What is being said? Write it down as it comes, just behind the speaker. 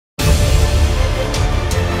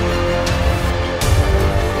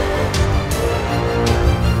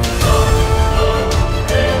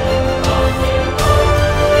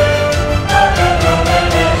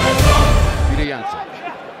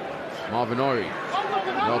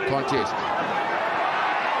referee. No contest.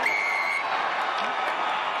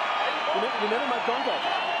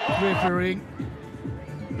 Refereeing.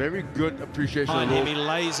 Very good appreciation. Behind him, he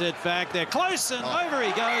lays it back there. Close, and over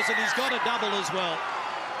he goes, and he's got a double as well.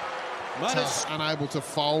 Marnus unable to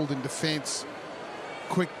fold in defence.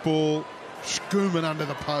 Quick ball. Schoeman under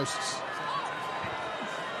the posts.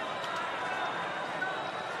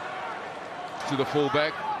 To the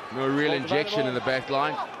fullback. No real injection in the back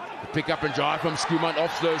line. The pick up and drive from Schoeman.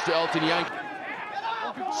 Off slows to Elton Young.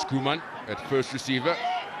 Schoeman at first receiver.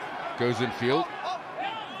 Goes in field.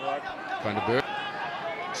 Van der Berg.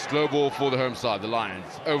 Slow ball for the home side, the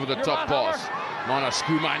Lions. Over the top pass. Marnus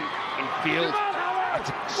Schoeman in field.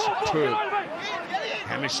 That's superb.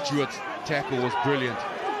 Hamish Stewart's tackle was brilliant.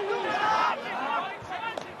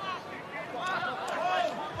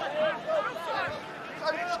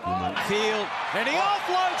 Schoeman. Field, and he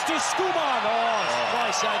offloads to Schoeman. Oh,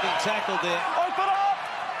 try-saving tackle there.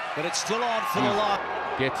 But it's still on for the line.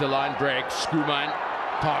 Gets a line break. Schoeman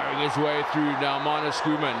powering his way through now. Marnus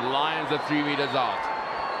Schoeman. Lions are 3 meters out.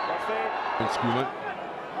 And Schoeman.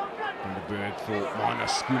 Van der Berg for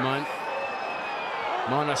Marnus Schoeman.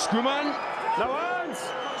 Marnus Schoeman. No hands.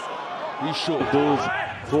 He's short. Balls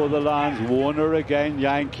for the Lions. Warner again.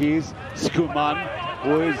 Yankees. Schoeman.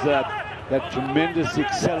 Always that tremendous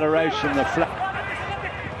acceleration. The flat.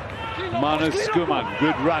 Marnus Schoeman.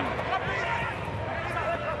 Good run.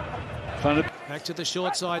 Back to the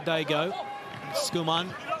short side they go. Schoeman.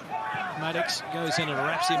 Maddox goes in and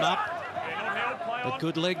wraps him up. But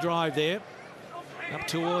good leg drive there. Up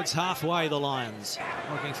towards halfway, the Lions.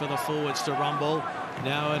 Looking for the forwards to rumble.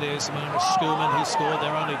 Now it is Marnus Schoeman who scored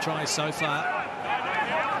their only try so far.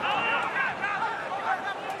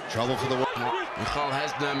 Trouble for the Michal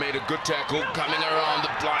Hasner made a good tackle. Coming around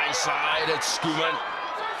the blind side. It's Schoeman.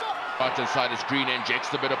 Right inside is Green.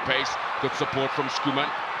 Injects a bit of pace. Good support from Schoeman.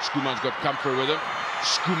 Schoeman's got comfort with him.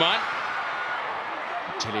 Schoeman.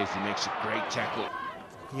 Tellez, he makes a great tackle.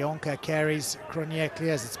 Yonka carries, Cronje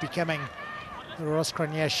clears. It's becoming the Ross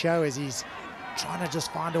Cronje show as he's trying to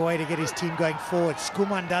just find a way to get his team going forward.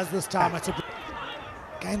 Schoeman does this time. It's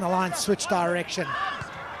again the line switch direction.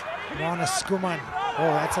 Marnus Schoeman.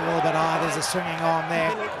 Oh, that's a little bit high. There's a swinging arm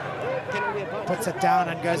there. Puts it down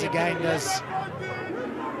and goes again. There's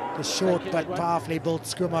the short but powerfully built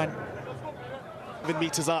Schoeman. 7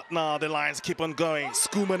 meters out now. The Lions keep on going.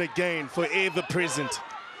 Schoeman again, forever present.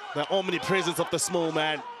 The omnipresence of the small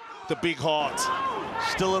man, the big heart.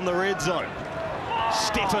 Still in the red zone.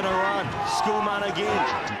 Step and a run. Schoeman again.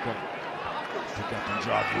 Pick up and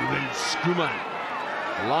drive. Ruben Schoeman.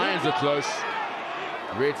 The Lions are close.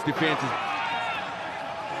 Reds defense is...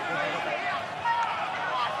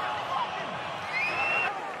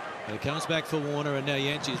 It comes back for Warner, and now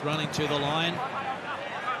Yancey's running to the line.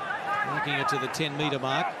 Working it to the 10-meter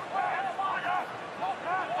mark.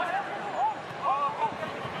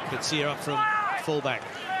 Kitsia up from fullback.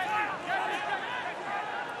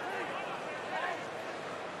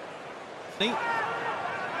 On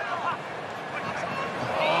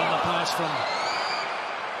the pass from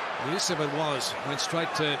Yusuf, it went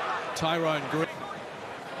straight to Tyrone Green.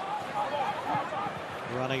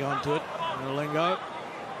 Running onto it, Lingo.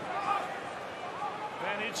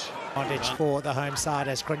 Advantage for the home side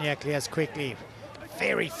as Cronje clears quickly.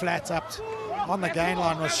 Very flat up on the gain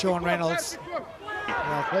line with Sean Reynolds.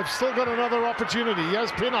 Well, they've still got another opportunity.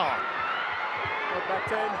 Here's Pinar.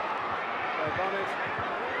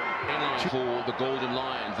 For the Golden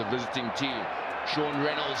Lions, the visiting team. Sean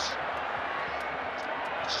Reynolds.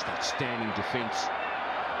 Just outstanding defense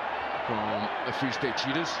from the Free State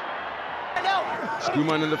Cheetahs.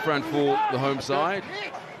 Schoeman in the front for the home side.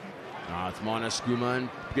 Now it's Marnus Schoeman.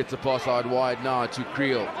 Gets a pass out wide now to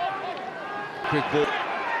Creel. Quick ball.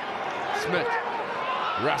 Smith.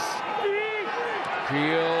 Russ.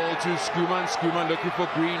 Creel to Schoeman. Schoeman looking for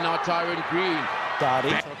Green. Now Tyrone Green.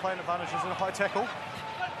 Darty. So playing advantage is in a high tackle.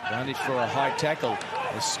 Advantage for a high tackle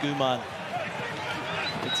as Schoeman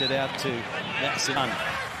gets it out to Natson.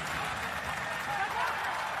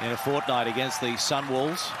 In a fortnight against the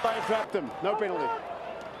Sunwolves. They trapped them. No penalty.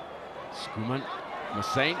 Schoeman.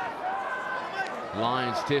 Massane.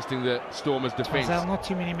 Lions testing the Stormers' defense. Not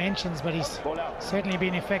too many mentions, but he's certainly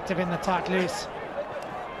been effective in the tight loose.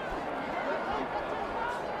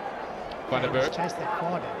 Van der Berg. Chase that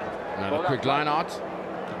quad. Another quick line out.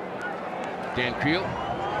 Dan Creel.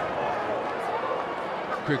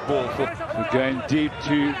 Quick ball for... We're going deep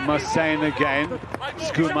to Massane again.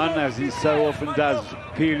 Schoeman, as he so often does,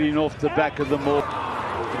 peeling off the back of the maul.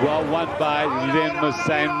 Well won by Len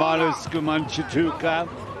Massane. Marnus Schoeman, Chituka.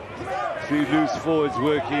 3 loose forwards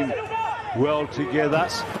working well together.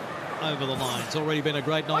 over the line. It's already been a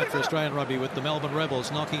great night for Australian rugby with the Melbourne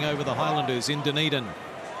Rebels knocking over the Highlanders in Dunedin.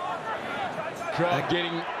 Crowd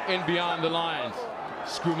getting in beyond the lines.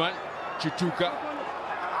 Schoeman, Chituka.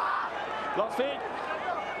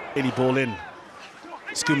 Any ball in.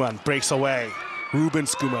 Schoeman breaks away. Ruben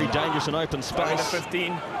Schoeman. Very dangerous and open space.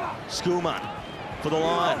 15. Schoeman for the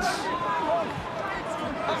Lions.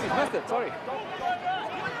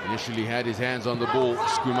 Initially had his hands on the ball.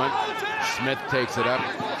 Schoeman. Smith takes it up.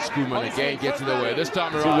 Schoeman again gets in the way. This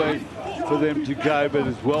time It's a around. way for them to go, but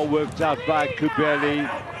it's well worked out by Kubeli.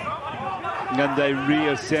 And they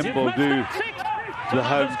reassemble, do the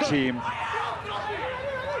home team.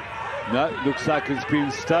 No, looks like it's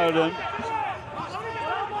been stolen.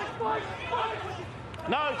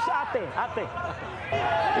 No, it's out there.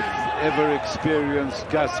 Ever-experienced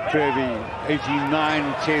Gus Crevy,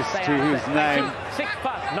 89 tests to his name. 6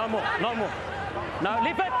 pass, no more. No,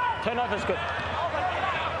 leave it. Turnover's good.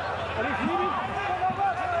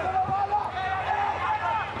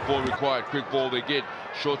 Ball required, quick ball they get.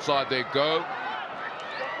 Short side they go.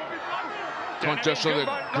 Contest on the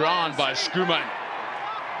ground by Schoeman.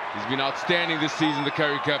 He's been outstanding this season, the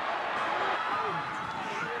Currie Cup.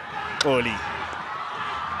 Early.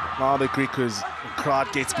 Now the Griquas,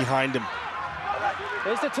 crowd gets behind him.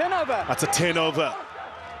 There's the turnover. That's a turnover.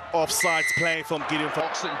 Offsides play from Gideon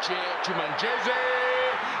Fox. Fox and chair to Manjese.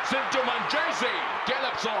 Sent to Manjese.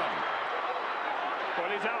 Gallops on.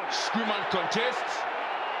 Schoeman contests.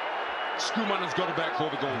 Schoeman has got it back for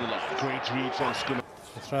the golden line. Great read from Schoeman.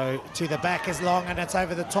 The throw to the back is long and it's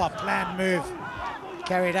over the top. Planned move.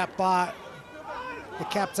 Carried up by the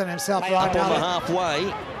captain himself. Up Right on the now.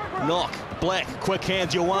 halfway. Knock. Black. Quick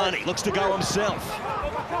hand. Ioane looks to go himself.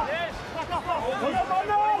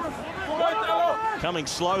 Coming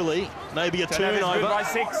slowly. Maybe a turnover. By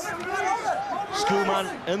 6.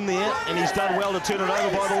 Schoeman in there, and he's done well to turn it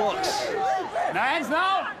over by the looks. No hands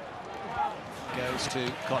now. Goes to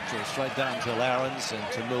Cottrell, straight down to Lawrence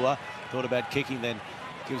and to Mua. Thought about kicking, then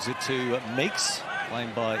gives it to Meeks,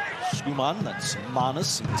 played by Schoeman. That's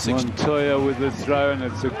Marnus in the 6th. Montoya with the throw, and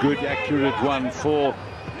it's a good, accurate one for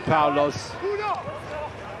Paulos.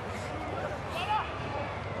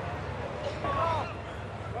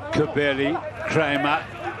 Kabeli, Kramer,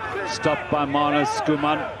 stopped by Marnus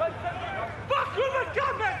Schoeman.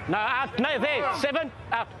 No, out. No, there. 7.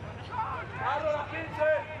 Out.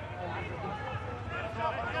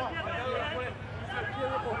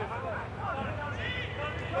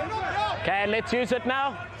 Okay, let's use it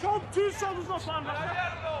now.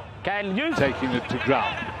 Okay, use it. Taking it to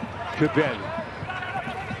ground. Kabeli.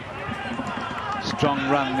 Strong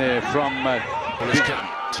run there from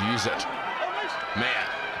To use it. Mayer.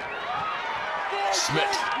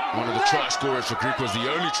 Smith, one of the try scorers for Griquas,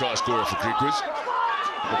 the only try scorer for Griquas.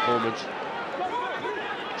 Performance.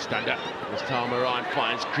 Stander, this time around,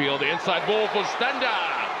 finds Creel, the inside ball for Stander.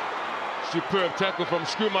 Superb tackle from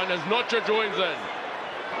Schoeman as Notcher joins in.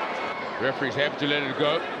 Referees happy to let it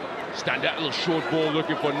go. Stander, a little short ball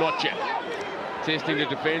looking for Notcher. Testing the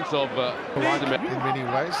defense of In many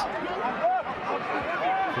ways,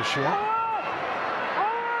 for sure.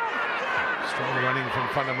 Strong running from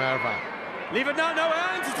Fundamarva. Leave it now, no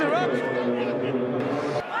hands, it's a rush.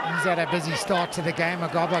 He's had a busy start to the game.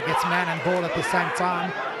 Agaba gets man and ball at the same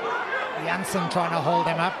time. Janssen trying to hold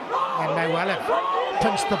him up, and may well have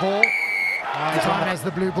pinched the ball. Time as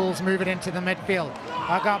the Blue Bulls move it into the midfield.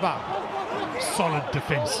 Agaba. Solid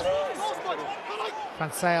defence.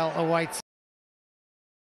 Van Sale awaits